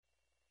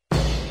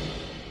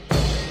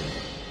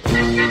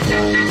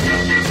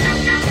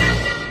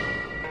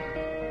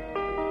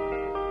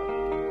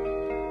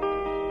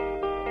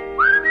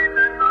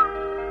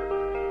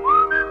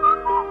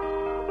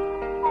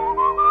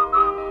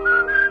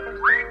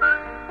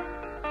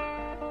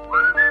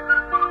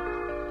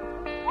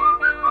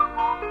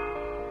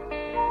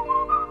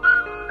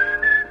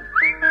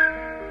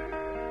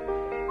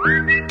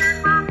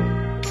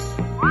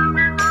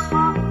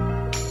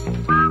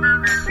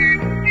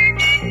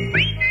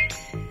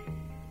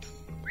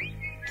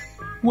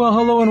Well,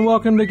 hello and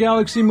welcome to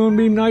Galaxy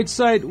Moonbeam Night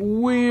Site.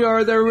 We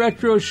are the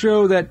retro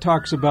show that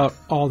talks about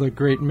all the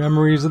great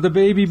memories of the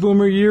baby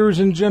boomer years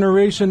and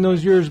generation,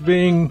 those years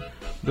being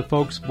the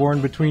folks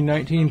born between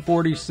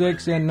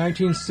 1946 and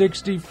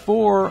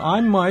 1964.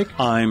 I'm Mike.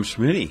 I'm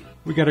Smitty.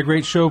 We got a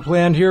great show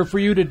planned here for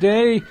you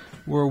today.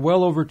 We're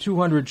well over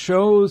 200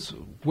 shows.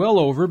 Well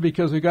over,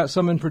 because we got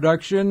some in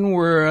production.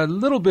 We're a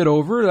little bit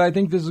over. I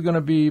think this is going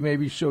to be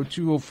maybe show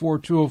 204,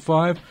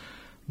 205.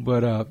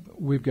 But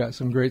we've got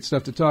some great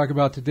stuff to talk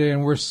about today,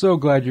 and we're so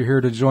glad you're here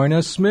to join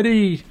us.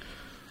 Smitty,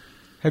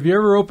 have you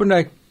ever opened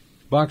a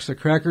box of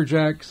Cracker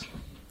Jacks?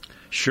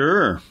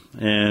 Sure.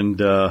 And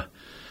not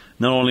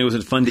only was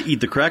it fun to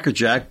eat the Cracker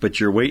Jack, but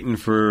you're waiting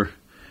for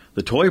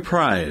the toy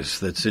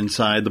prize that's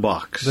inside the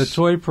box. The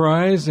toy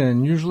prize,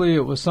 and usually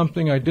it was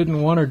something I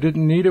didn't want or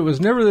didn't need. It was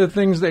never the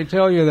things they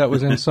tell you that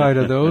was inside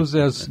of those,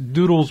 as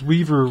Doodles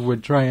Weaver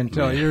would try and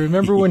tell you.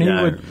 Remember when he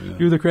would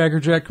do the Cracker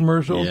Jack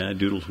commercials? Yeah,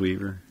 Doodles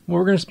Weaver. Well,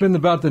 we're going to spend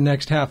about the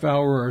next half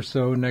hour or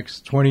so,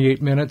 next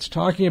 28 minutes,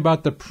 talking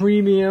about the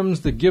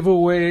premiums, the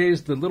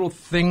giveaways, the little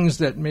things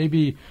that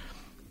maybe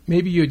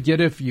you'd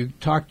get if you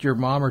talked your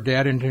mom or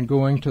dad into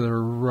going to the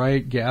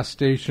right gas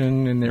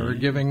station and they were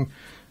giving,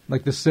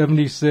 like the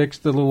 76,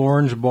 the little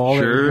orange ball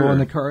that would go in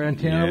the car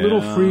antenna, little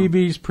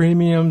freebies,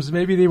 premiums.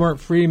 Maybe they weren't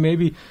free.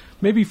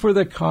 Maybe for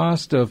the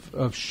cost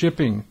of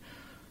shipping,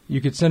 you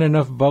could send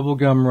enough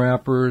bubblegum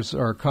wrappers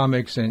or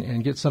comics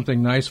and get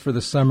something nice for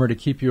the summer to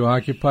keep you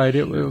occupied.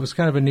 It was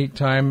kind of a neat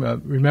time.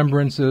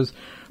 Remembrances.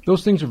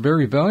 Those things are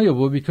very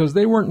valuable because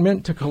they weren't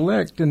meant to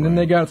collect, and then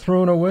they got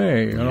thrown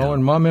away. You know,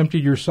 and Mom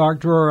emptied your sock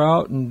drawer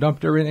out and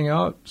dumped everything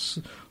out,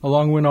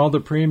 along with all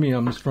the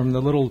premiums from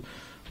the little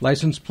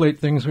license plate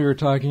things we were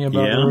talking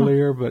about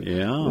earlier. But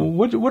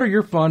what are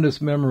your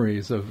fondest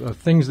memories of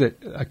things that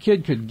a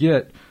kid could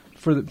get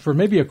for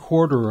maybe a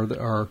quarter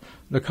or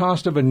the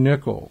cost of a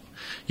nickel?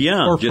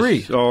 Yeah, or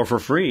free. Or for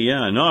free.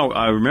 Yeah. No,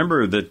 I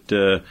remember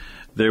that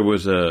there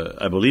was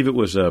I believe it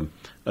was a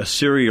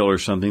cereal or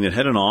something that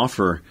had an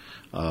offer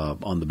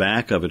on the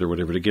back of it or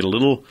whatever to get a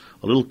little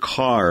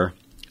car,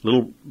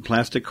 little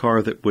plastic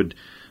car that would.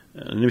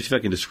 Let me see if I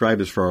can describe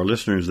this for our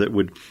listeners. That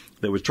would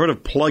sort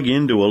of plug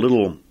into a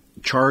little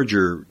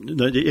charger.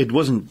 It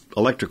wasn't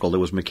electrical, it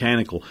was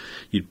mechanical.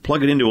 You'd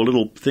plug it into a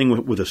little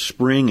thing with a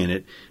spring in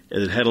it.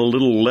 It had a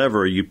little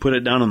lever. You put it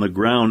down on the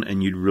ground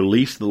and you'd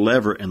release the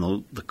lever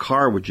and the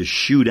car would just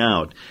shoot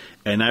out.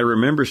 And I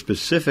remember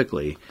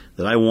specifically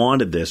that I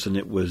wanted this, and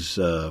it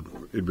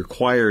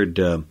required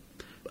a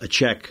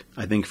check,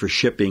 I think, for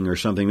shipping or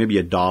something,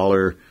 maybe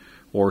 $1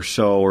 or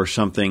so or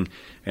something.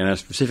 And I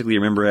specifically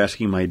remember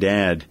asking my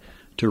dad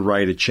to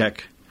write a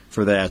check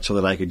for that so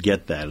that I could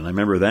get that. And I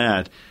remember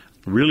that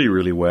really,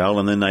 really well.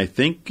 And then I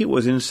think it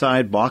was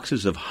inside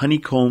boxes of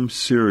honeycomb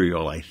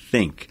cereal, I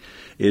think,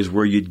 is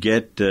where you'd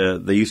get,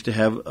 they used to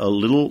have a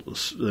little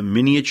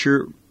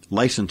miniature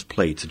license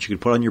plates that you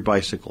could put on your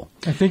bicycle.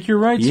 I think you're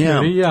right,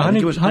 Smitty. Yeah, I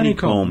think it was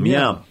honeycomb.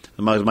 Yeah.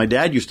 My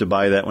dad used to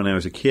buy that when I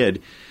was a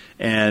kid.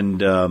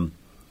 And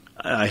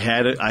I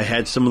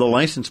had some of the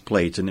license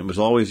plates, and it was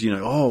always,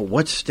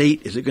 what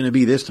state is it going to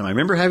be this time? I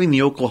remember having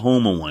the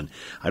Oklahoma one.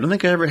 I don't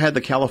think I ever had the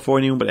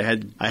California one, but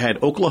I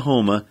had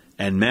Oklahoma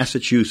and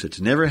Massachusetts.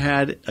 Never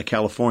had a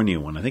California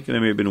one. I think there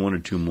may have been one or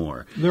two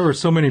more. There were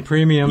so many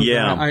premiums.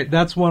 Yeah.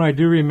 That's one I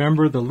do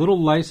remember, the little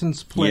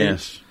license plate.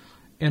 Yes.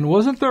 And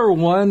wasn't there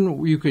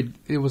one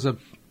it was a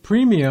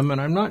premium, and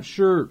I'm not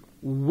sure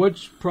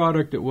which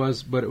product it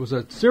was, but it was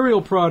a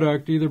cereal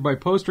product, either by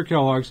Post or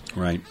Kellogg's.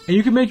 Right. And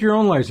you could make your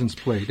own license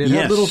plate. It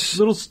had little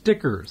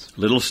stickers.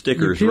 Little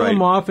stickers, you peel right.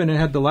 them off, and it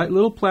had the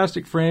little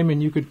plastic frame,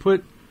 and you could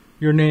put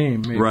your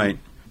name. Maybe. Right.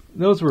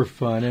 Those were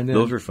fun. And then,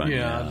 those were fun,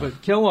 yeah.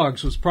 But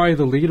Kellogg's was probably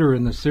the leader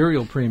in the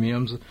cereal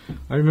premiums.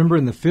 I remember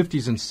in the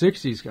 50s and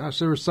 60s, gosh,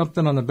 there was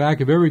something on the back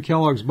of every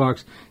Kellogg's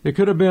box. It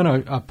could have been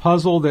a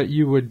puzzle that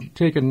you would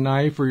take a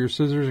knife or your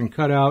scissors and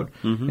cut out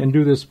and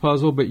do this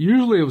puzzle, but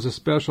usually it was a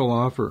special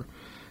offer.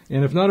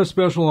 And if not a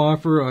special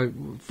offer,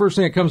 first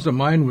thing that comes to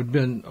mind would have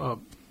been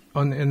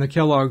in the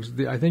Kellogg's,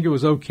 I think it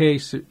was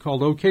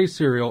called OK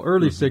Cereal,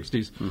 early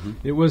 60s.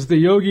 It was the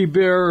Yogi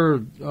Bear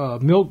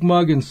milk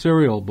mug and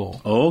cereal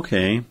bowl. Oh,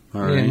 okay.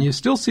 All right. And you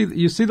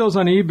see those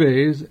on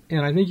eBay,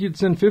 and I think you'd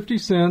send 50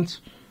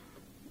 cents,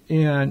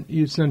 and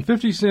you'd send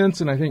 50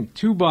 cents and I think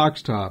 2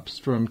 box tops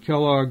from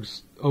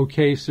Kellogg's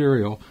OK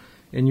Cereal.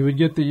 and you would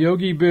get the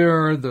Yogi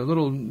Bear, the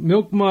little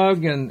milk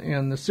mug,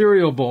 and the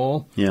cereal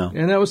bowl. Yeah.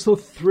 And that was so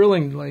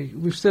thrilling. Like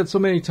we've said so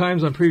many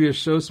times on previous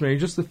shows, Mary,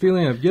 just the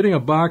feeling of getting a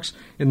box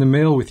in the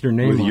mail with your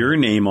name on it. With your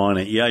name on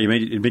it. Yeah, it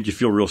made you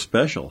feel real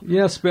special.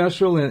 Yeah,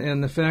 special,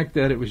 and the fact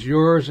that it was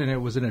yours, and it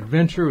was an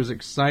adventure, it was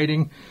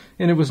exciting,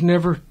 and it was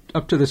never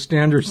up to the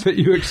standards that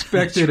you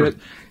expected.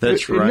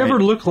 That's right. It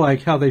never looked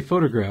like how they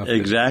photographed it.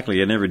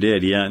 Exactly, it never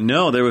did. Yeah,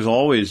 no, there was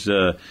always,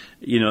 there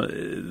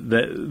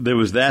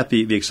was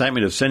the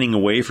excitement of sending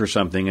away for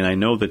something, and I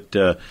know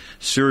that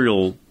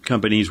cereal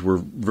companies were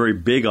very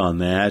big on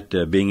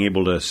that, being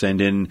able to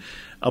send in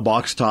a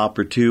box top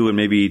or two, and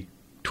maybe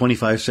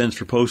 25 cents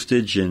for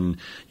postage, and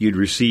you'd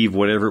receive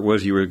whatever it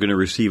was. You were going to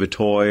receive a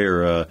toy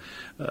or a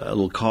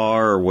little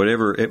car or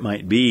whatever it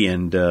might be,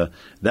 and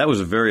that was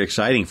very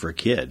exciting for a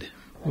kid.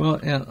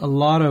 Well, and a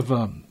lot of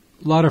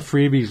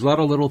freebies, a lot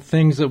of little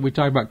things that we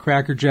talk about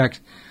Cracker Jacks.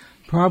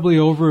 Probably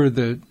over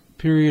the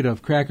period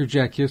of Cracker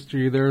Jack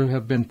history, there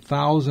have been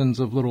thousands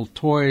of little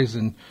toys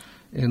and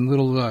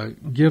little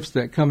gifts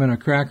that come in a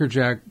Cracker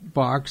Jack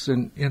box.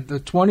 And in the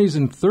 20s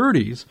and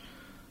 30s,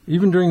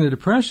 even during the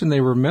Depression,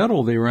 they were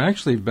metal. They were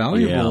actually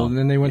valuable, and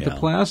then they went to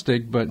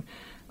plastic. But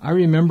I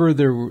remember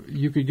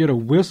you could get a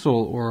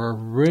whistle or a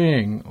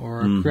ring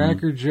or a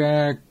Cracker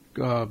Jack,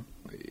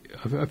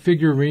 a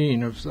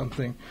figurine of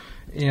something.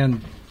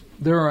 And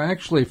there are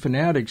actually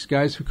fanatics,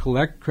 guys who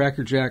collect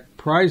Cracker Jack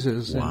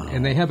prizes,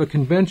 and they have a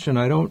convention.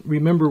 I don't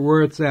remember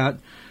where it's at,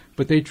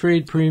 but they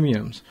trade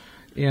premiums.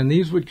 And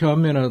these would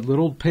come in a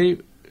little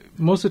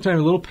most of the time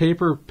a little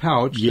paper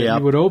pouch that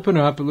you would open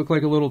up. It looked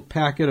like a little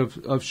packet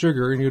of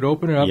sugar, and you'd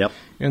open it up,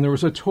 and there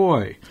was a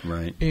toy.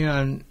 Right.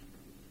 And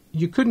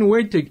you couldn't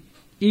wait to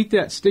eat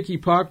that sticky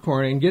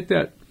popcorn and get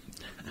that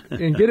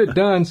and get it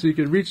done so you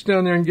could reach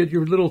down there and get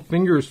your little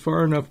fingers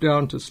far enough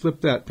down to slip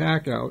that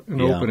pack out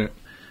and open it.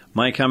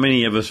 Mike, how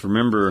many of us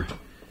remember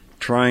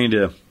trying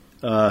to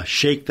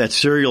shake that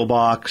cereal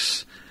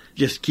box,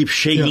 just keep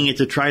shaking it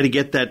to try to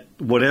get that,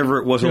 whatever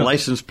it was, a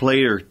license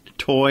plate or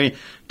toy,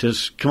 to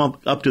come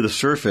up to the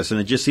surface, and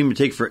it just seemed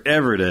to take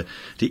forever to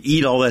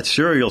eat all that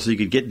cereal so you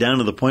could get down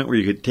to the point where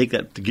you could take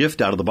that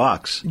gift out of the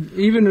box.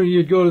 Even when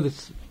you'd go to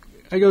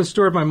I go to the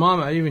store with my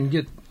mom, I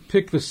even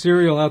pick the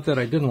cereal out that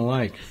I didn't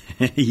like.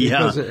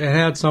 Because it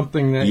had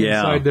something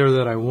inside there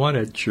that I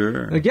wanted.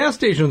 Sure. The gas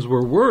stations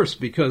were worse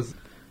because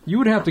you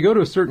would have to go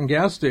to a certain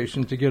gas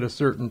station to get a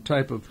certain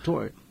type of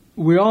toy.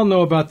 We all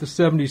know about the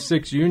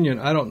 76 Union.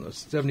 I don't know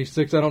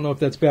if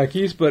that's back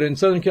east, but in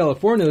Southern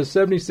California, the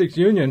 76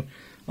 Union,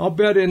 I'll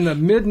bet in the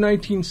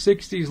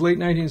mid-1960s, late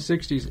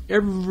 1960s,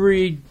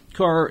 every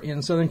car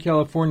in Southern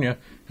California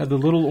had the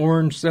little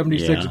orange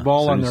 76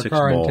 ball on their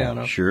car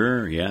antenna.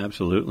 Sure, yeah,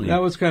 absolutely.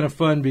 That was kind of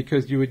fun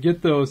because you would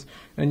get those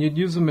and you'd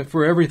use them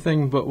for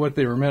everything but what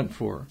they were meant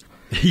for.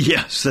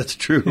 Yes, that's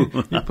true.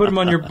 You put them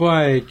on your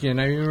bike, and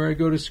I remember I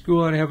go to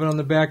school and I have it on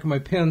the back of my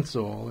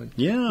pencil. And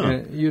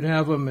you'd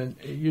have them, and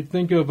you'd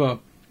think of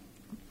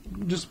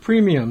just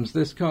premiums.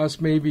 This cost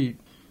maybe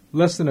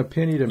less than a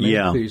penny to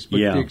make these, but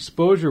the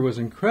exposure was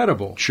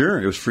incredible. Sure,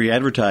 it was free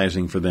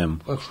advertising for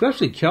them.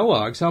 Especially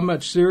Kellogg's, how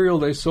much cereal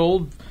they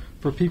sold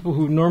for people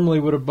who normally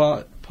would have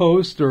bought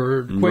Post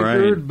or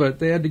Quaker, but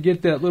they had to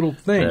get that little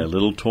thing. That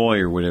little toy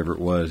or whatever it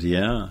was,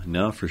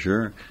 no, for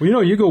sure.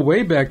 Well, you go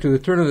way back to the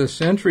turn of the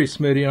century,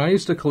 Smitty, and I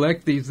used to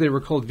collect these. They were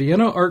called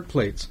Vienna art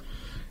plates,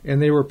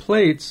 and they were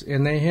plates,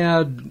 and they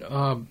had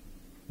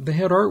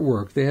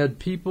artwork. They had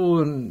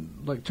people in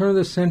like turn of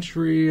the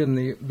century and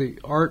the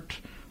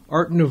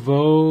Art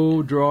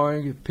Nouveau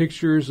drawing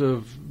pictures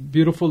of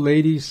beautiful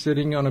ladies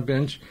sitting on a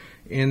bench,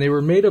 and they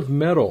were made of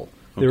metal.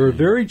 They were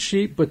very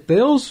cheap, but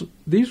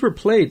these were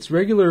plates,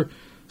 regular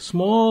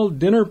small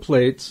dinner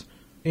plates,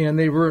 and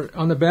they were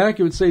on the back.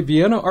 It would say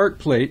Vienna art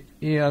plate,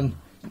 and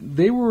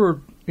they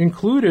were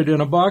included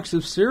in a box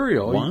of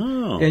cereal.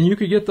 Wow! And you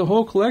could get the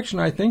whole collection.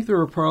 I think there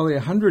were probably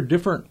 100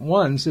 different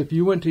ones. If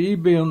you went to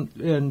eBay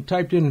and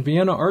typed in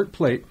Vienna art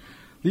plate,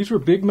 these were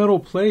big metal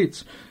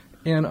plates,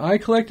 and I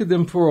collected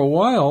them for a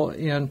while.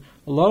 And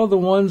a lot of the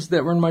ones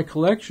that were in my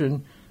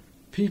collection,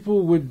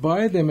 people would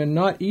buy them and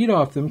not eat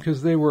off them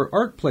because they were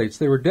art plates.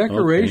 They were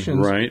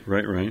decorations. Right.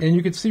 And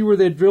you could see where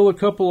they'd drill a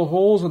couple of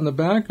holes in the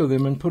back of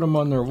them and put them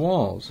on their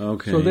walls.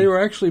 Okay. So they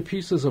were actually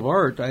pieces of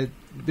art.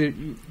 They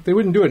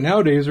wouldn't do it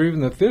nowadays or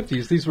even the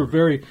 50s. These were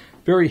very,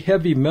 very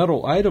heavy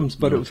metal items,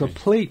 but it was a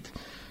plate.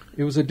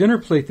 It was a dinner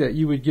plate that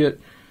you would get,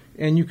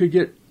 and you could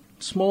get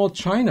small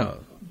china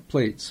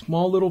plates,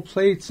 small little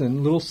plates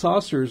and little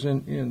saucers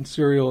in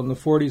cereal in the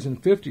 40s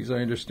and 50s, I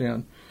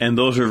understand. And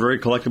those are very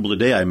collectible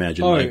today, I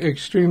imagine. Oh,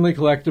 extremely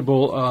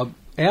collectible.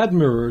 Ad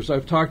mirrors,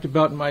 I've talked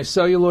about in my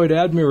celluloid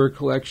ad mirror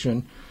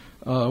collection,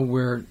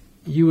 where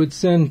you would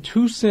send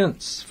 2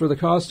 cents for the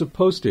cost of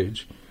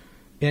postage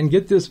and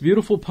get this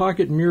beautiful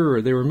pocket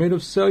mirror. They were made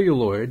of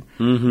celluloid,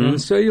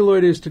 and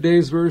celluloid is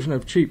today's version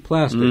of cheap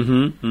plastic.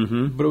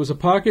 But it was a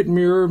pocket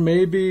mirror,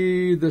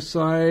 maybe the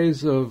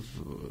size of,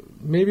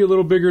 maybe a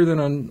little bigger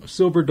than a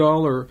silver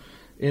dollar,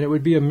 and it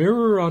would be a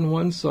mirror on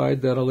one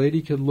side that a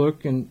lady could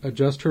look and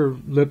adjust her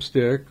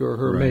lipstick or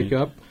her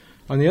makeup.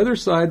 On the other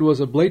side was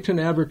a blatant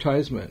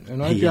advertisement,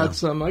 and I've got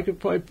some. I could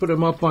probably put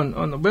them up on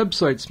the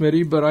website,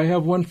 Smitty, but I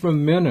have one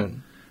from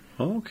Menon.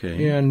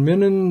 Okay. And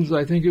Menon's,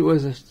 I think it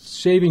was a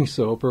shaving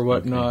soap or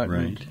whatnot. Okay,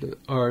 right. And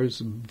ours,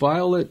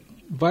 Violet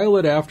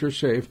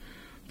Aftershave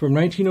from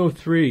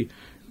 1903.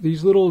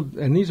 These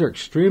are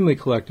extremely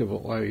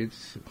collectible.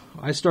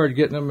 I started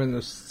getting them in the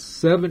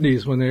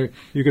 70s when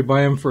you could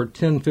buy them for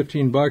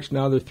 $10-15.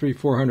 Now they're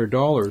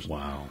 $300-400.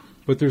 Wow.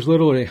 But there's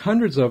literally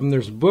hundreds of them.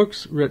 There's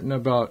books written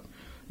about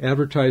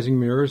advertising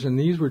mirrors, and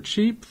these were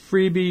cheap,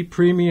 freebie,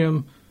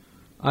 premium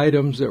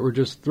items that were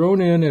just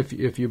thrown in. If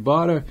you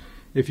bought a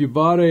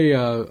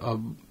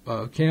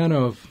can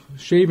of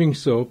shaving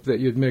soap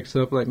that you'd mix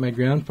up, like my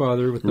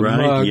grandfather with the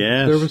mug,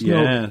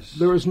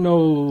 there was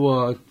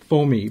no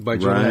foamy by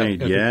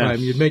Gillette at the time.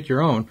 You'd make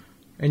your own,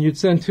 and you'd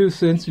send 2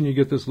 cents, and you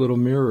get this little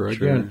mirror.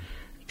 Sure. Again,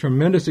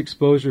 tremendous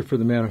exposure for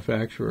the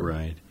manufacturer.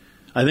 Right.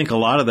 I think a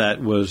lot of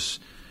that was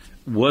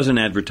an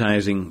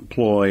advertising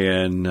ploy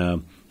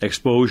and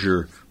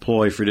exposure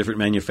ploy for different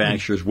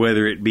manufacturers,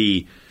 whether it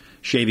be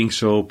shaving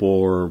soap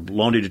or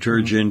laundry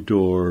detergent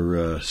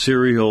or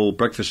cereal,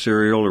 breakfast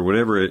cereal, or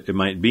whatever it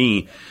might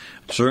be.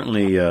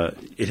 Certainly,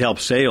 it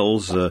helped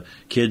sales.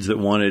 Kids that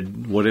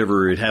wanted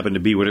whatever it happened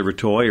to be, whatever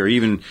toy, or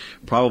even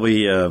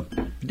probably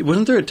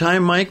wasn't there a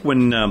time, Mike,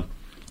 when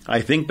I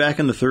think back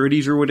in the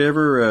 30s or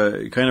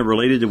whatever, kind of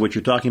related to what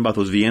you're talking about,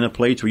 those Vienna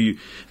plates, where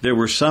there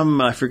were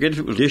some, I forget if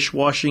it was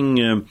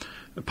dishwashing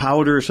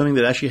powder or something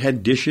that actually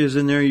had dishes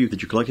in there.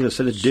 That you collected a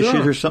set of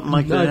dishes or something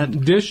like that?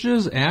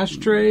 Dishes,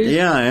 ashtrays.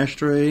 Yeah,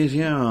 ashtrays,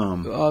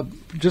 yeah.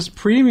 Just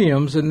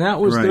premiums, and that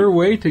was their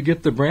way to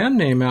get the brand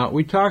name out.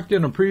 We talked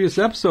in a previous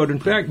episode, in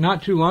fact,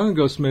 not too long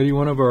ago, Smitty,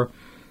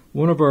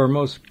 one of our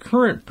most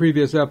current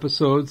previous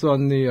episodes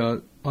on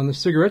the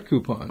cigarette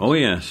coupons. Oh,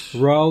 yes.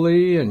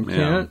 Raleigh and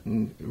Kent.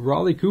 And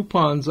Raleigh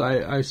coupons,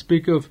 I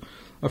speak of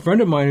a friend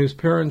of mine whose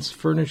parents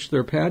furnished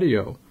their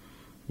patio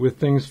with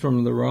things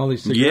from the Raleigh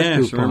cigarette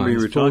coupons, remember you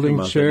were folding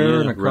about chair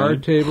that. and a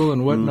card table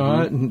and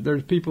whatnot. Mm-hmm. And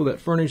there's people that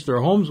furnish their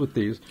homes with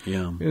these.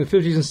 Yeah. In the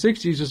 50s and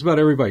 60s, just about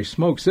everybody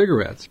smoked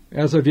cigarettes.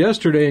 As of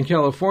yesterday in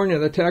California,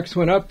 the tax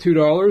went up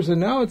 $2,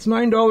 and now it's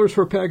 $9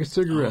 for a pack of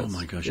cigarettes. Oh,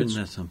 my gosh,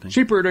 isn't that something?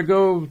 Cheaper to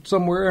go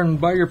somewhere and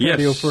buy your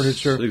patio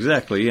furniture.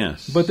 Exactly,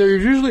 yes. But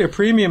there's usually a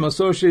premium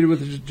associated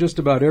with just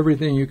about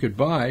everything you could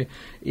buy,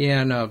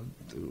 and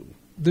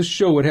this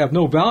show would have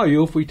no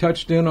value if we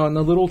touched in on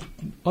the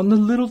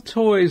little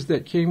toys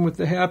that came with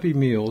the Happy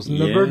Meals and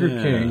the Burger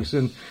Kings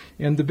and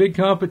the big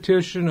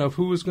competition of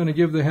who was going to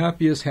give the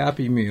happiest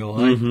Happy Meal.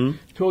 I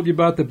told you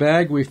about the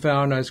bag we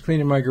found. I was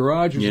cleaning my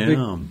garage. There's a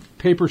big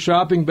paper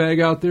shopping bag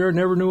out there.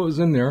 Never knew it was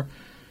in there.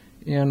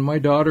 And my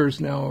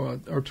daughters now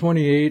are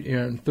 28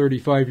 and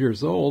 35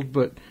 years old,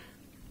 but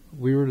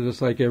we were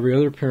just like every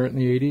other parent in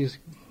the 80s,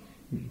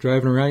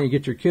 driving around, you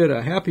get your kid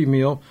a Happy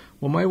Meal.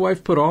 Well, my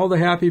wife put all the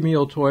Happy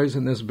Meal toys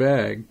in this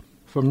bag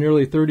from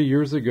nearly 30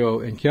 years ago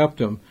and kept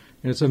them.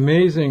 And it's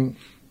amazing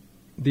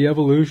the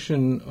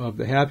evolution of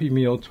the Happy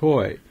Meal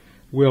toy.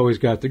 We always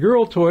got the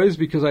girl toys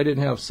because I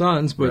didn't have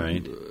sons, but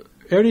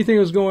anything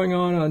was going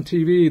on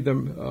TV,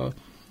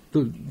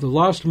 the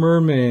Lost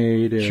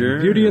Mermaid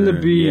and Beauty and the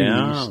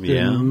Beast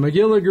and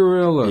Magilla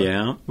Gorilla.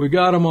 Yeah. We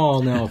got them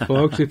all now,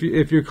 folks.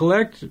 If you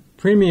collect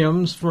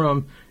premiums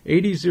from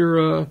 80s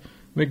era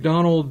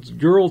McDonald's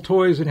girl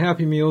toys and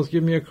Happy Meals,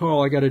 give me a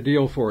call. I got a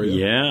deal for you.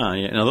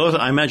 Yeah. Now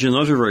I imagine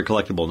those are very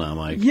collectible now,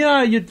 Mike.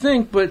 Yeah, you'd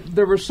think, but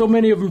there were so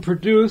many of them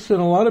produced, and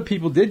a lot of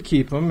people did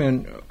keep them,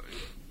 and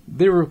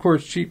they were, of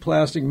course, cheap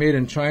plastic made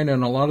in China,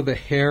 and a lot of the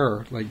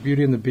hair, like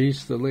Beauty and the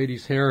Beast, the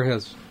lady's hair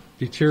has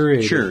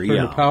deteriorated. Sure,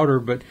 to powder,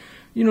 but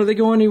they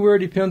go anywhere. It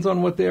depends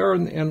on what they are,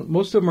 and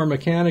most of them are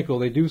mechanical.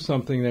 They do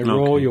something. They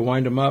roll, you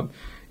wind them up,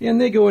 and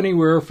they go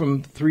anywhere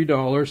from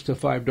 $3 to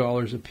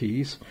 $5 a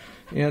piece.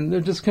 And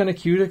they're just kind of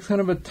cute. It's kind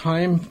of a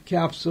time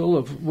capsule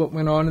of what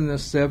went on in the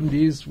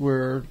 70s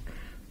where,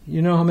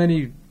 how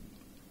many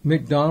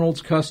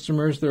McDonald's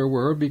customers there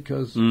were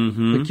because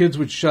the kids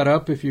would shut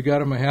up if you got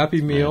them a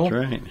Happy Meal. That's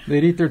right.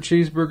 They'd eat their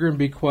cheeseburger and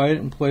be quiet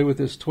and play with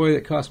this toy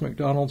that cost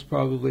McDonald's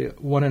probably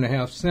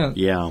 1.5 cents.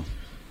 Yeah.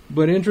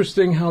 But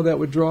interesting how that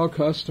would draw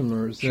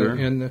customers. Sure.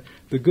 And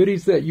the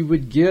goodies that you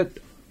would get,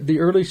 the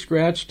early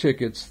scratch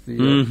tickets,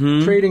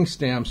 the trading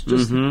stamps,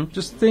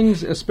 just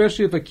things,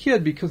 especially if a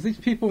kid, because these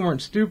people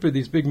weren't stupid,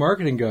 these big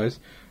marketing guys.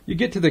 You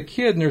get to the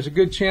kid, and there's a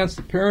good chance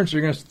the parents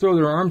are going to throw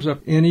their arms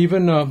up. And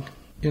even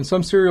in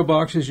some cereal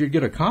boxes, you'd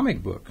get a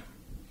comic book.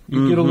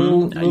 You'd get a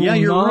little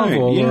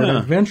novel or an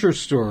adventure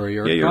story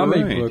or a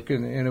comic book,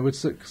 and it would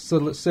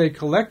say,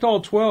 collect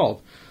all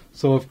 12.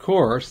 So, of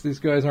course, these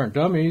guys aren't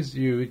dummies.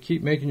 You would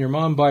keep making your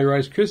mom buy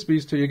Rice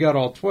Krispies till you got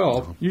all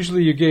 12.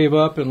 Usually you gave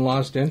up and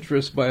lost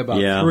interest by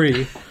about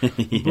 3.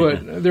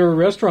 But there were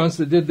restaurants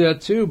that did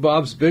that, too.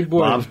 Bob's Big Boy.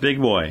 Bob's Big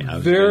Boy.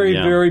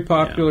 Very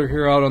popular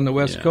here out on the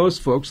West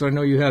Coast, folks. I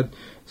know you had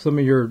some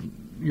of your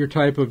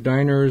type of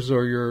diners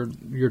or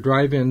your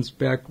drive-ins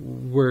back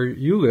where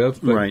you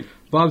live. But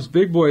Bob's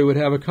Big Boy would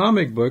have a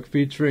comic book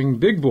featuring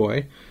Big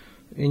Boy,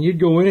 and you'd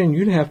go in and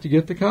you'd have to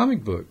get the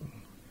comic book.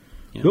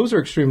 Yeah. Those are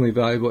extremely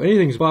valuable.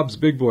 Anything Bob's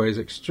Big Boy is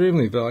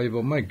extremely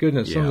valuable. My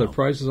goodness, some of the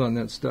prices on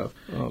that stuff.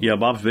 Yeah,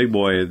 Bob's Big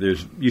Boy,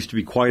 there's used to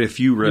be quite a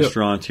few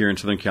restaurants here in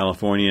Southern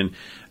California, and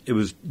it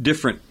was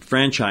different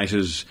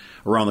franchises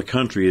around the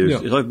country.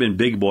 It's always been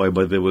Big Boy,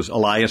 but there was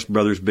Elias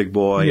Brothers Big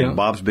Boy and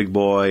Bob's Big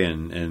Boy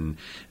and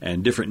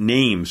different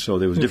names, so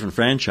there was different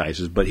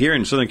franchises. But here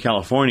in Southern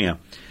California,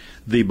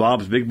 the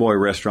Bob's Big Boy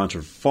restaurants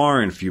are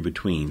far and few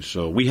between.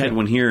 So we had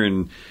one here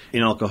in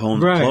El Cajon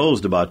that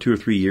closed about 2 or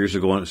 3 years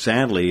ago,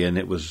 sadly, and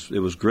it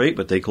was great,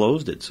 but they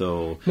closed it.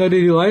 So now,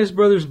 did Elias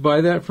Brothers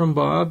buy that from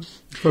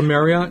Bob's, from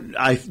Marriott?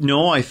 I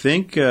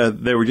think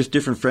there were just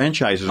different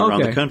franchises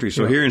around the country.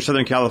 So here in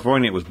Southern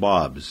California, it was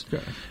Bob's.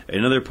 Okay.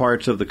 In other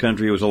parts of the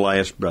country, it was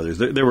Elias Brothers.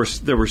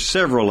 There were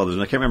several others,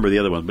 and I can't remember the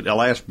other ones, but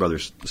Elias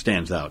Brothers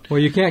stands out. Well,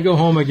 you can't go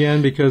home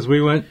again because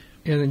we went.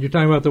 And you're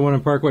talking about the one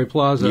in Parkway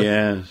Plaza.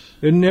 Yes.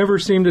 It never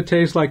seemed to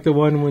taste like the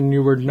one when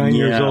you were 9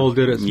 years old,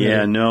 did it, Smith?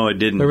 Yeah, no, it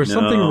didn't. There was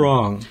something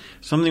wrong.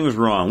 Something was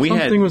wrong.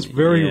 Something was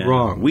very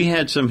wrong. We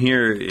had some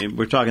here.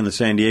 We're talking the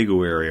San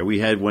Diego area. We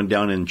had one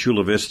down in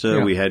Chula Vista.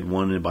 Yeah. We had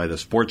one by the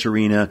sports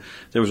arena.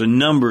 There was a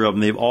number of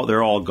them.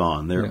 They're all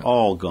gone. They're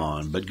all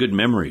gone. But good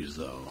memories,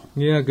 though.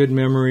 Yeah, good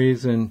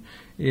memories. And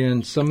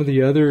some of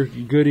the other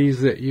goodies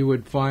that you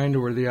would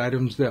find were the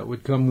items that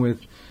would come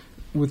with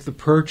the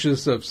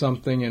purchase of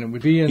something, and it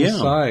would be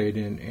inside,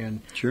 and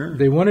sure.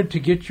 They wanted to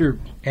get your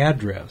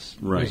address,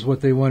 is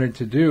what they wanted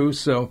to do.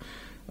 So,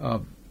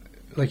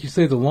 like you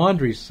say, the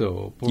laundry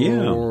soap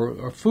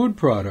or food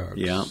products.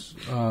 Yeah.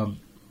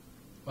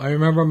 I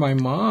remember my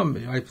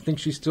mom, I think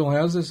she still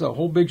has this, a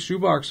whole big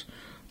shoebox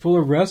full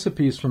of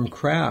recipes from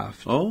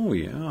Kraft. Oh,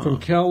 yeah. From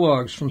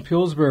Kellogg's, from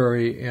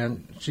Pillsbury,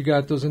 and she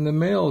got those in the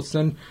mail.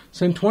 Send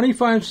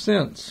 25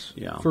 cents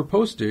for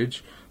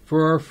postage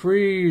for our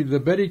free, the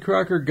Betty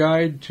Crocker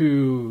Guide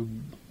to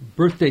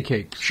Birthday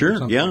Cakes.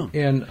 Sure, yeah.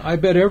 And I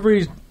bet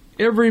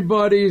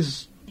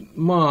everybody's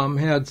mom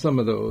had some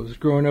of those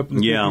growing up in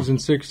the 50s and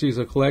 60s,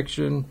 a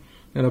collection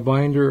and a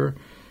binder.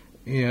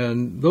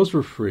 And those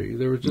were free.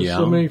 There were just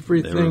so many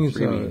free things.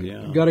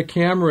 Got a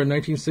camera in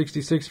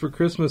 1966 for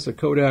Christmas, a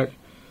Kodak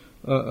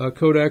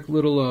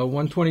little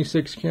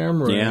 126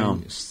 camera. Yeah.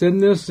 And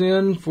send this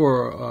in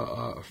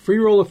for a free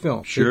roll of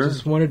film. Sure. They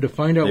just wanted to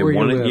find out where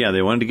you live. Yeah,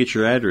 they wanted to get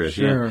your address.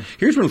 Sure. Yeah.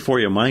 Here's one for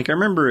you, Mike. I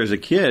remember as a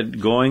kid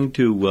going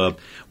to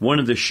one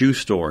of the shoe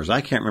stores.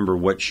 I can't remember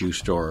what shoe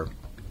store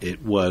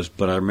it was,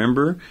 but I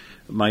remember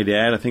my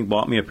dad, I think,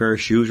 bought me a pair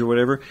of shoes or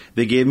whatever.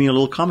 They gave me a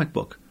little comic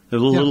book. A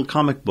little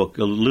comic book,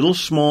 a little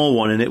small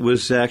one, and it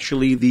was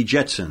actually the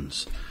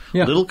Jetsons.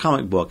 Yeah. Little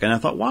comic book, and I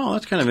thought, wow,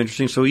 that's kind of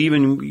interesting. So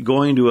even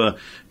going to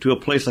a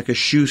place like a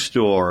shoe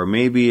store, or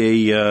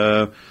maybe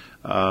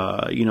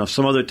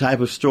some other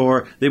type of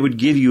store, they would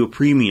give you a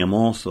premium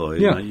also.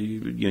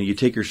 You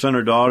take your son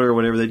or daughter or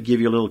whatever, they'd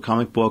give you a little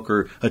comic book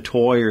or a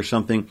toy or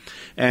something.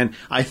 And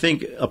I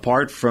think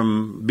apart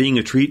from being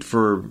a treat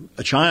for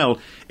a child,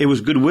 it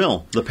was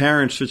goodwill. The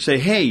parents would say,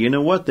 hey, you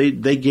know what?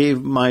 They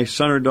gave my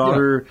son or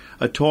daughter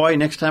a toy.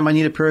 Next time I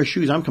need a pair of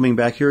shoes, I'm coming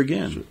back here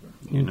again.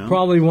 You know?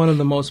 Probably one of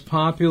the most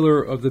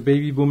popular of the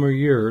baby boomer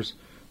years,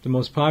 the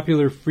most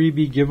popular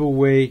freebie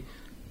giveaway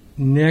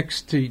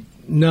next to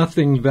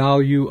nothing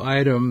value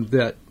item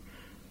that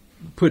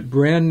put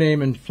brand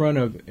name in front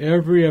of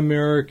every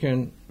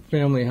American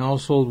family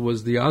household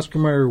was the Oscar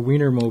Mayer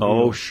Wienermobile.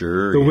 Oh,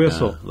 sure. The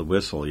whistle. The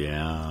whistle,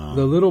 yeah.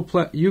 The little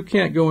you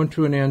can't go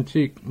into an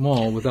antique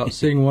mall without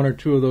seeing one or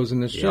two of those in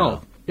the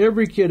shelf.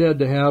 Every kid had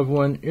to have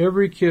one.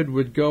 Every kid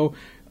would go.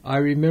 I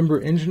remember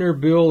Engineer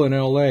Bill in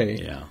L.A.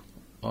 Yeah.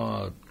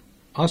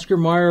 Oscar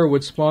Mayer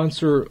would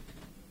sponsor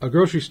a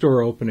grocery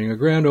store opening, a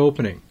grand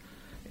opening.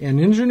 And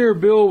Engineer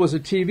Bill was a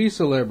TV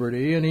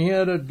celebrity, and he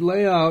had a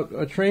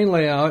train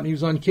layout, and he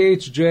was on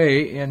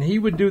KHJ, and he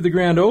would do the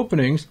grand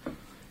openings.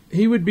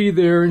 He would be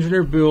there,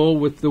 Engineer Bill,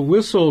 with the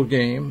whistle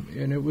game,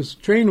 and it was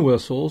train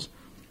whistles,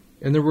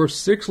 and there were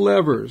 6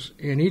 levers,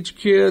 and each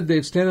kid,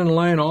 they'd stand in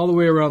line all the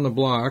way around the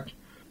block,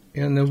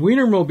 and the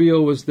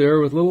Wienermobile was there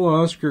with little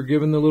Oscar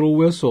giving the little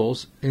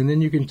whistles, and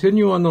then you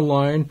continue on the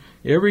line.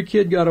 Every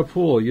kid got a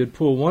pull. You'd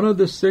pull one of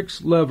the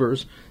 6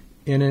 levers,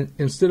 and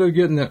instead of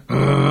getting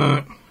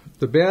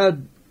the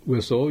bad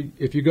whistle,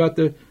 if you got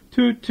the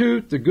toot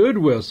toot, the good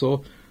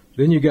whistle,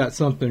 then you got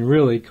something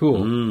really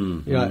cool.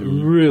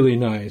 Really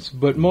nice.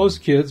 But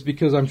most kids,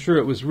 because I'm sure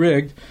it was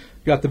rigged,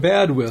 got the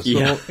bad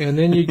whistle, and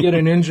then you get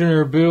an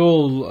Engineer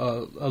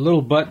Bill, a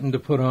little button to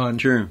put on.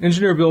 Sure.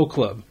 Engineer Bill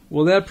Club.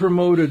 Well, that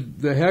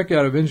promoted the heck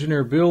out of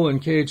Engineer Bill and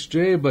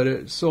KHJ, but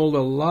it sold a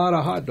lot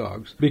of hot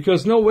dogs.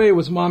 Because no way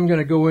was Mom going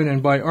to go in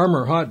and buy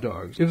Armour hot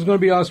dogs. It was going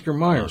to be Oscar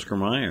Mayer. Oscar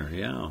Mayer,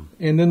 yeah.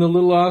 And then the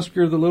little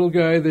Oscar, the little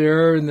guy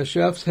there in the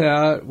chef's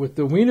hat with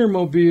the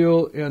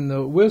Wienermobile and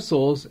the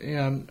whistles,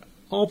 and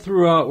all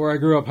throughout where I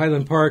grew up,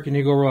 Highland Park and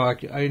Eagle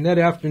Rock, in that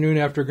afternoon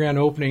after grand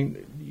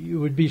opening, you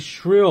would be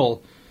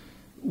shrill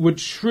with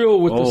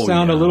the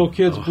sound of little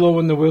kids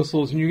blowing the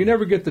whistles, and you can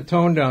never get the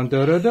tone down,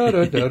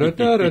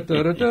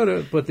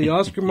 da-da-da-da-da-da-da-da-da-da-da. But the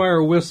Oscar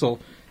Mayer whistle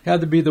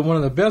had to be one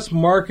of the best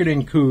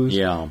marketing coups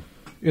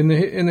In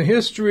the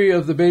history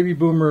of the baby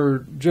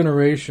boomer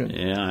generation.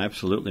 Yeah,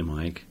 absolutely,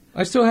 Mike.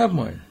 I still have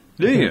mine.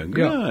 Do you? Yeah.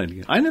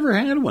 Good. I never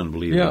had one,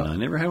 believe it or not. I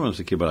never had one as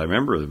a kid, but I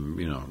remember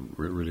them,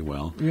 really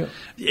well. Yeah.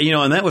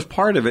 And that was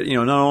part of it.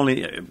 Not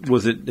only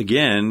was it,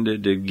 again,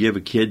 to give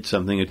a kid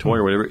something, a toy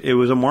or whatever, it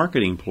was a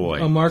marketing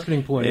ploy. A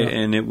marketing ploy, yeah.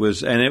 And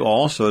it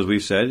also, as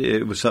we've said,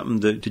 it was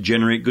something to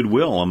generate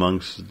goodwill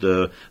amongst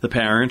the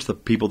parents, the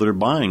people that are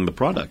buying the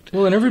product.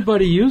 Well, and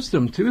everybody used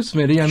them, too,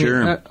 Smitty. I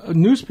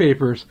mean,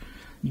 newspapers,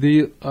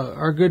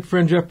 our good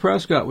friend Jeff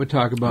Prescott would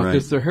talk about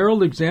this. The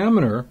Herald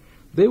Examiner,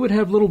 they would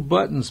have little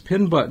buttons,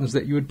 pin buttons,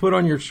 that you would put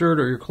on your shirt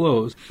or your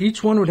clothes.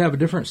 Each one would have a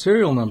different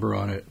serial number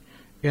on it.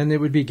 And it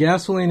would be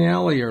Gasoline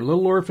Alley or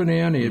Little Orphan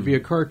Annie. It'd be a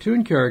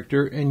cartoon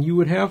character, and you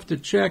would have to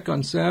check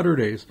on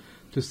Saturdays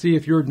to see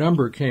if your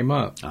number came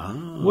up.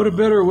 Oh, what a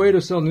better way to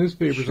sell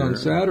newspapers on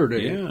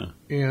Saturday. Yeah.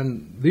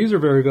 And these are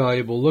very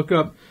valuable. Look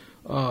up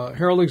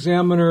Herald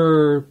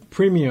Examiner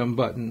premium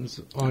buttons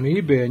on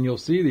eBay, and you'll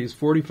see these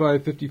 $45,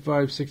 $55,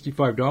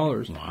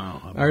 $65.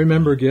 Wow. I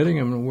remember getting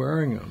them and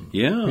wearing them.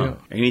 Yeah.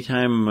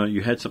 Anytime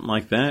you had something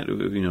like that,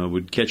 it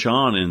would catch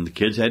on, and the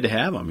kids had to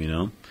have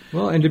them,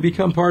 Well, and to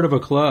become part of a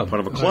club.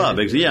 Part of a club.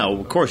 Yeah,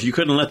 of course, you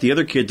couldn't let the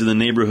other kids in the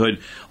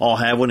neighborhood all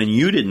have one, and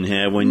you didn't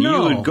have one.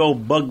 No. You would go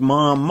bug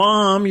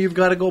Mom, you've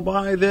got to go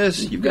buy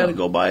this, you've got to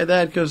go buy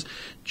that, because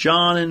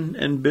John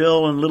and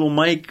Bill and little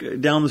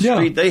Mike down the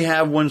street, they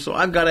have one, so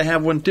I've got to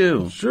have one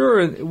too.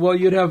 Sure. Well,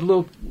 you'd have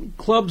little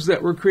clubs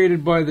that were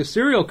created by the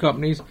cereal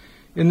companies.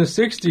 In the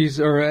 60s,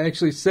 or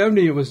actually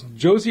 70s, it was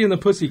Josie and the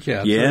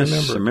Pussycats.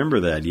 Yes, I remember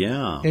that,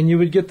 yeah. And you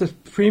would get the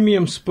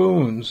premium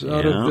spoons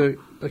out of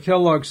the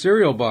Kellogg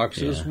cereal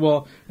boxes. Yeah.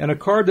 Well, and a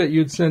card that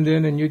you'd send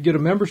in, and you'd get a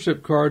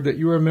membership card that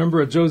you were a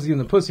member of Josie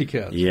and the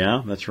Pussycats.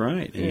 Yeah, that's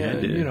right. You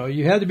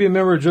had to be a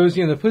member of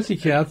Josie and the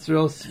Pussycats, or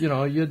else you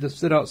had to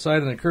sit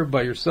outside on the curb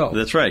by yourself.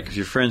 That's right, because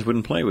your friends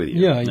wouldn't play with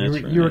you. Yeah,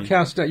 you were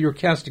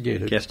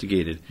castigated.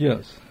 Castigated.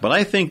 Yes. But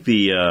I think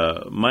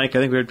Mike, I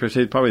think we have to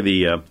say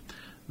probably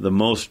the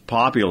most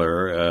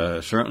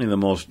popular, certainly the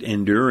most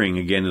enduring,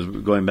 again, is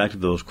going back to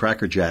those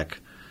Cracker Jack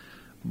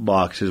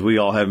boxes. We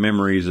all have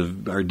memories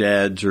of our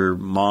dads or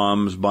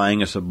moms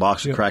buying us a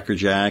box of Cracker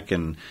Jack,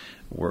 and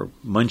we're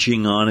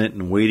munching on it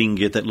and waiting to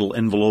get that little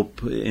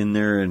envelope in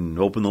there and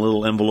open the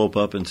little envelope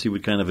up and see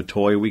what kind of a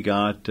toy we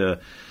got. Do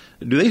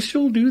they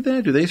still do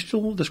that?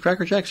 Does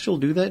Cracker Jack still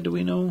do that? Do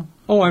we know?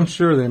 Oh, I'm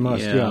sure they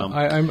must. Yeah,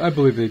 I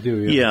believe they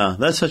do. Yeah,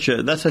 that's such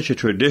a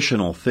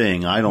traditional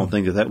thing. I don't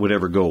think that would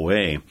ever go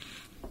away.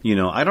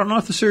 I don't know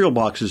if the cereal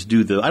boxes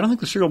I don't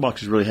think the cereal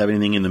boxes really have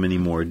anything in them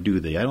anymore, do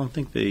they? I don't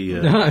think they...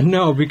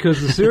 No, because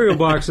the cereal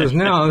boxes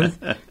now...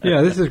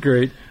 this is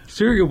great.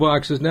 Cereal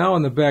boxes now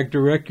on the back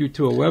direct you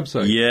to a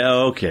website. Yeah,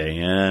 okay.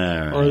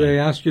 Yeah, right. Or they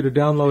ask you to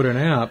download an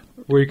app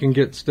where you can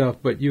get stuff,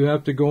 but you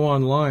have to go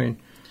online,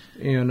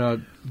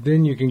 and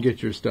then you can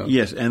get your stuff.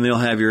 Yes, and they'll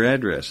have your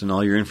address and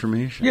all your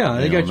information.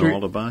 Yeah, they got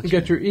all about you.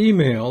 Got your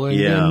email,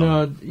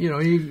 and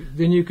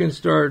then you can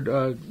start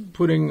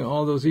putting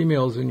all those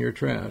emails in your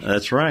trash.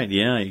 That's right.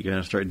 Yeah, you got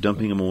to start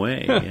dumping them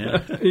away.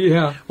 Yeah.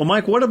 Yeah. Well,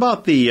 Mike, what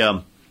about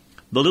the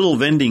little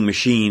vending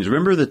machines?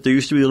 Remember that there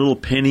used to be little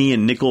penny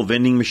and nickel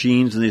vending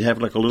machines, and they'd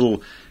have like a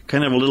little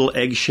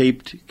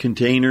egg-shaped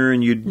container,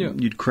 and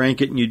you'd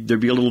crank it, and there'd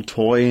be a little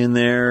toy in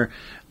there.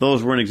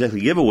 Those weren't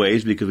exactly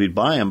giveaways because we'd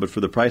buy them, but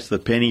for the price of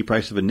a penny,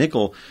 price of a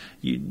nickel,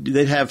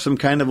 they'd have some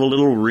kind of a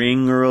little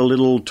ring or a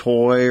little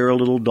toy or a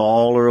little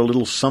doll or a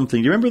little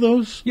something. Do you remember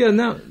those? Yeah,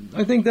 now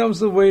I think that was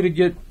the way to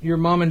get your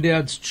mom and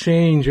dad's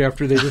change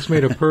after they just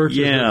made a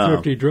purchase at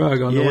Thrifty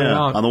Drug on the way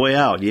out. On the way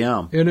out,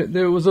 yeah. And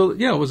it was a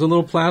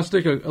little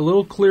plastic, a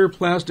little clear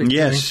plastic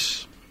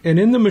thing. And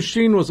in the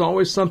machine was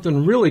always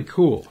something really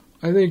cool.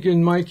 I think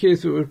in my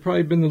case it would have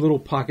probably been the little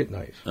pocket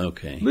knife.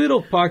 Okay.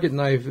 Little pocket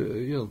knife,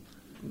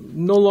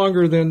 no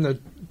longer than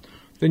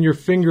your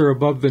finger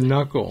above the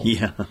knuckle.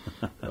 Yeah.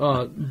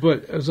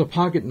 But as a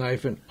pocket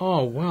knife, and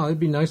oh wow, it'd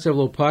be nice to have a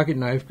little pocket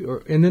knife.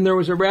 And then there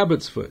was a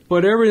rabbit's foot,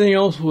 but everything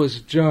else was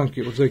junk.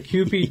 It was a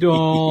Cupid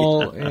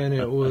doll, and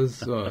it was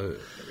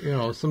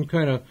some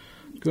kind of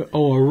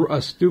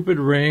a stupid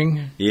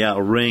ring. Yeah,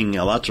 a ring.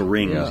 Lots of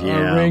rings.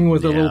 Yeah, a ring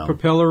with a little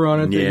propeller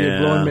on it that you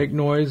blow and make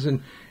noise.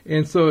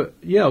 And so,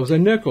 it was a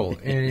nickel.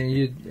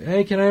 And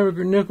hey, can I have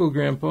a nickel,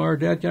 Grandpa? Or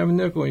Dad, can I have a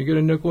nickel? And you get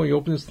a nickel, and you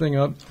open this thing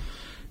up,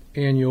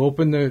 and you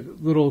open the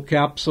little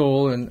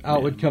capsule, and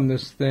out would come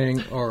this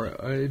thing. Or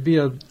it'd be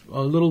a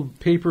little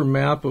paper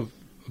map of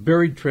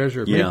buried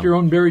treasure. Make your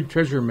own buried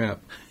treasure map.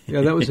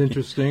 Yeah, that was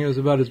interesting. It was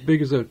about as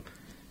big as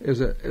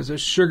a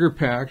sugar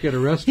pack at a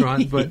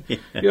restaurant, but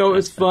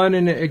it's fun,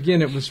 and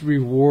again, it was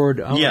reward.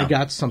 I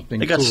got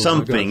something. I got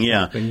something,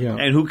 yeah.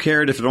 And who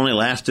cared if it only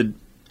lasted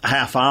a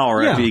half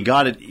hour after you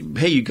got it?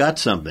 Hey, you got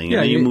something,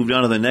 and then you moved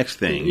on to the next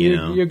thing.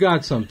 You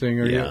got something,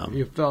 or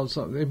you felt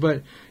something,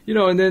 but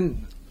and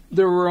then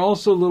there were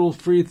also little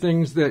free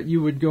things that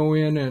you would go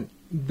in, and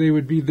they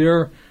would be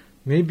there.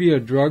 Maybe a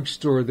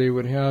drugstore, they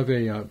would have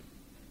a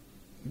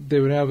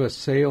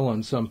sale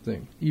on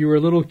something. You were a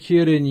little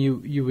kid, and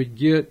you would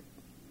get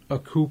a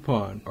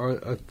coupon or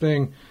a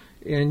thing,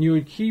 and you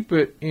would keep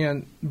it,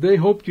 and they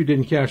hoped you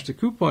didn't cash the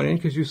coupon in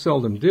because you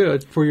seldom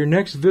did. For your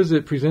next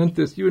visit, present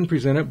this. You wouldn't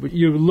present it, but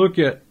you would look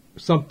at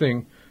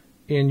something,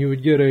 and you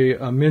would get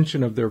a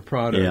mention of their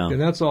product,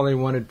 and that's all they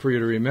wanted for you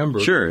to remember.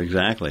 Sure,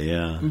 exactly,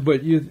 yeah.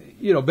 But you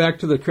know, back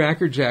to the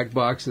Cracker Jack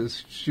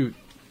boxes. Shoot,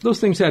 those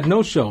things had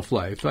no shelf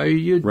life.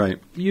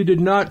 You did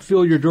not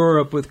fill your drawer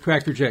up with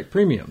Cracker Jack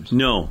premiums.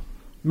 No.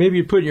 Maybe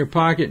you put it in your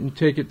pocket and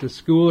take it to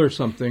school or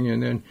something,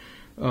 and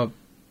then.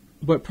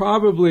 But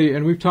probably,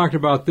 and we've talked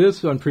about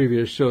this on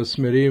previous shows,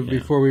 Smitty,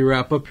 before we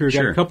wrap up here. We've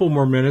got a couple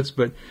more minutes,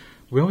 but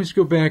we always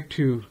go back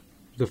to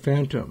the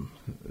Phantom,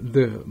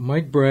 the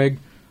Mike Bragg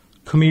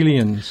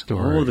chameleon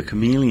story. Oh, the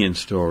chameleon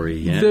story,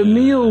 yeah. The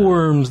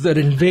mealworms that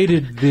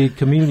invaded the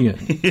chameleon.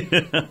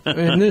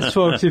 And this,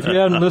 folks, if you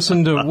hadn't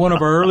listened to one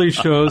of our early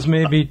shows,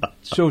 maybe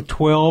show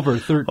 12 or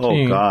 13.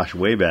 Oh, gosh,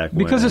 way back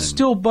because when. it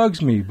still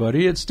bugs me,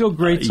 buddy. It still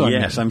grates on me.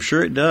 Yes, I'm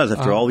sure it does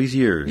after all these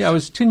years. Yeah, I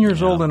was 10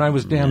 years old and I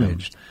was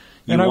damaged.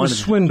 And I was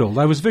swindled.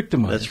 I was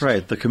victimized. That's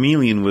right. The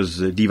chameleon was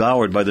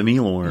devoured by the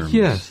mealworms.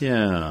 Yes.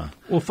 Yeah.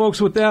 Well,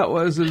 folks, what that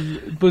was,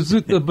 the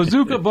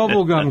Bazooka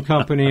Bubblegum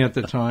Company at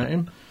the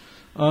time,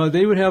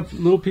 they would have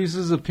little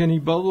pieces of penny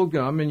bubble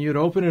gum, and you'd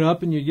open it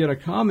up and you'd get a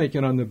comic,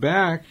 and on the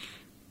back,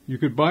 you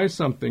could buy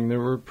something. There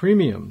were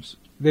premiums.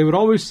 They would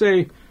always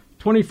say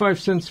 25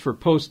 cents for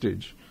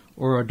postage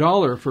or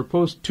 $1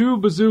 for 2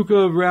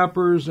 bazooka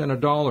wrappers and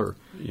 $1.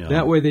 Yeah.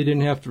 That way they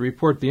didn't have to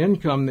report the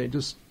income.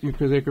 Because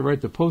they could write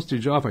the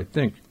postage off, I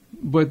think.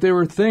 But there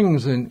were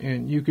things,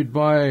 and you could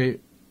buy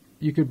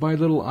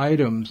little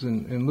items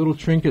and little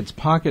trinkets,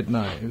 pocket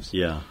knives.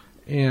 Yeah.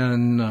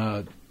 And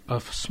a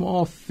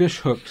small fish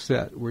hook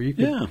set where you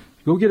could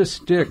go get a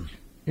stick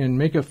and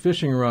make a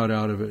fishing rod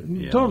out of it.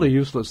 Yeah. Totally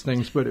useless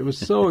things, but it was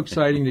so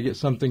exciting to get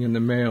something in the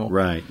mail.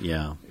 Right,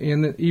 yeah.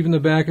 And even the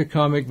back of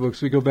comic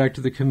books, we go back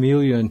to the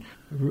chameleon.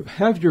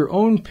 Have your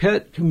own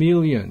pet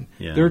chameleon.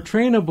 Yeah. They're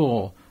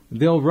trainable.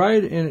 They'll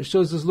ride, and it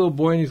shows this little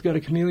boy, and he's got a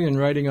chameleon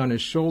riding on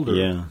his shoulder.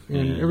 Yeah.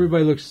 And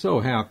everybody looks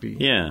so happy.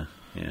 Yeah.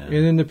 Yeah. And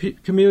then the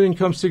chameleon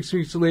comes 6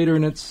 weeks later,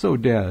 and it's so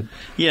dead.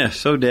 Yeah,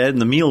 so dead,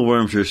 and the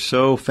mealworms are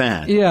so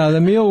fat. Yeah,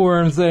 the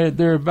mealworms,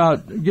 they're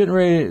about getting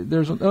ready.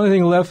 The only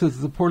thing left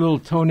is the poor little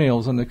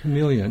toenails on the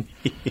chameleon.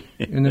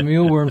 And the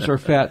mealworms are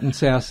fat and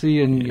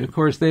sassy, and, of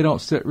course, they don't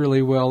sit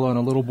really well on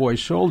a little boy's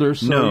shoulder,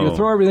 so you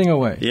throw everything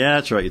away. Yeah,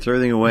 that's right. You throw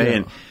everything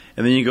away,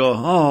 and then you go,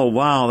 oh,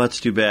 wow, that's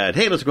too bad.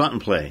 Hey, let's go out and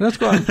play. Let's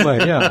go out and play,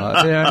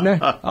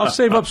 yeah. I'll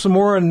save up some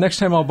more, and next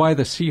time I'll buy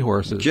the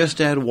seahorses.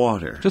 Just add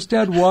water. Just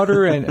add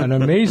water and an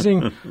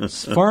amazing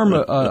farm,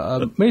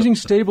 amazing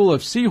stable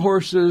of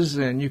seahorses,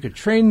 and you could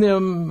train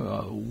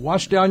them,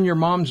 wash down your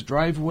mom's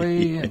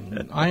driveway,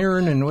 and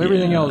iron and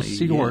everything else,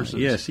 seahorses.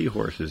 Yeah,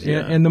 seahorses,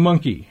 yeah. And the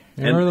monkey.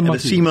 And the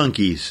sea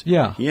monkeys.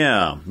 Yeah.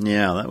 Yeah,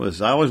 that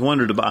was, I always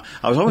wondered about,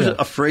 I was always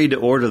afraid to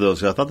order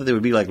those. I thought that they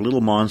would be like little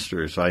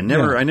monsters, so I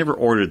never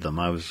ordered them.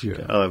 I was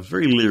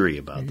very leery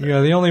about that. Yeah,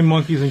 the only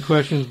monkeys in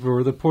question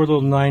were the poor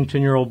little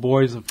 9-10-year-old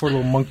boys, the poor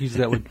little monkeys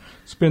that would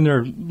spend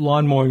their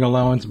lawn mowing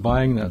allowance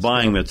buying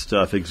that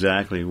stuff,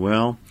 exactly.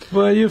 Well,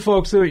 you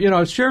folks,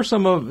 share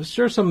some of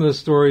the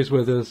stories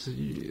with us.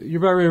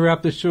 You're about ready to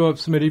wrap this show up,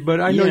 Smitty,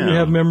 but I know you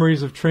have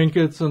memories of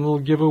trinkets and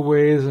little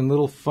giveaways and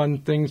little fun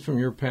things from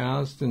your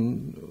past,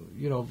 and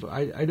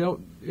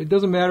it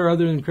doesn't matter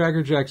other than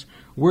Cracker Jacks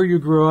where you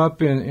grew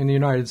up in the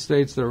United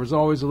States. There was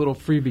always a little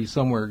freebie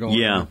somewhere going on.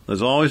 Yeah,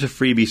 there's always a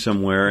freebie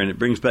somewhere, and it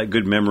brings back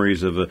good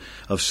memories of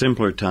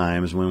simpler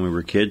times when we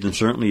were kids. And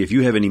certainly if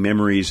you have any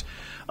memories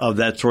of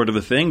that sort of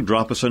a thing,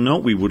 drop us a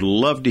note. We would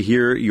love to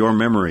hear your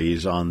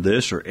memories on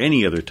this or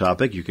any other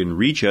topic. You can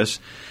reach us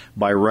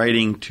by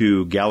writing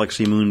to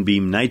Galaxy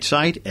Moonbeam Night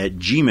Site at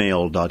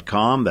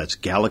gmail.com. That's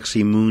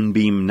Galaxy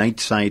Moonbeam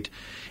Night Site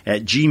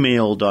at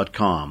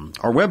gmail.com.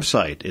 Our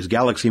website is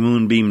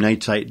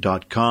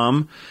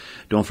galaxymoonbeamnightsite.com.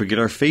 Don't forget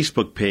our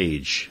Facebook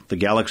page, the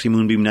Galaxy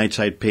Moonbeam Night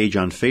Site page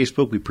on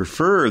Facebook. We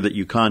prefer that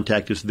you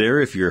contact us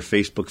there if you're a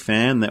Facebook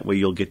fan. That way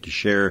you'll get to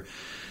share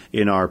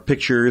in our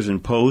pictures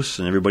and posts,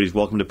 and everybody's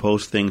welcome to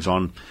post things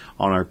on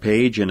our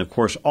page. And, of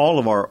course, all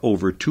of our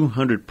over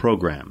 200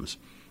 programs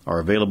are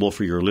available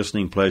for your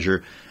listening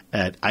pleasure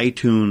at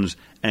iTunes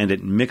and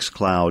at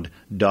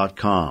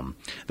Mixcloud.com.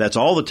 That's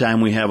all the time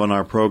we have on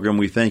our program.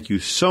 We thank you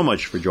so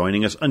much for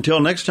joining us.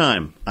 Until next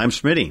time, I'm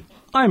Smitty.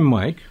 I'm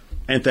Mike.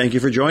 And thank you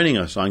for joining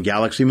us on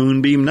Galaxy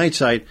Moonbeam Night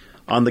Site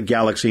on the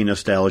Galaxy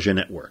Nostalgia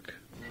Network.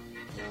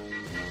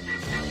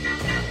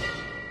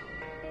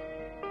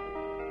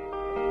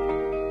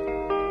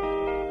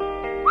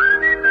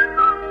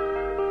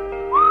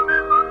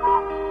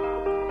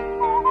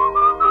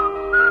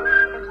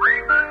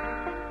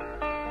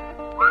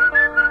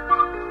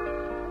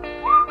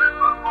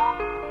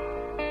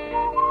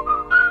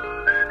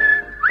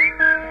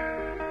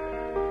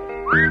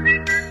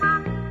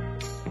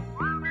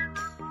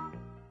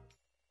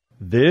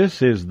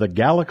 This is the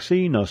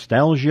Galaxy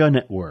Nostalgia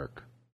Network.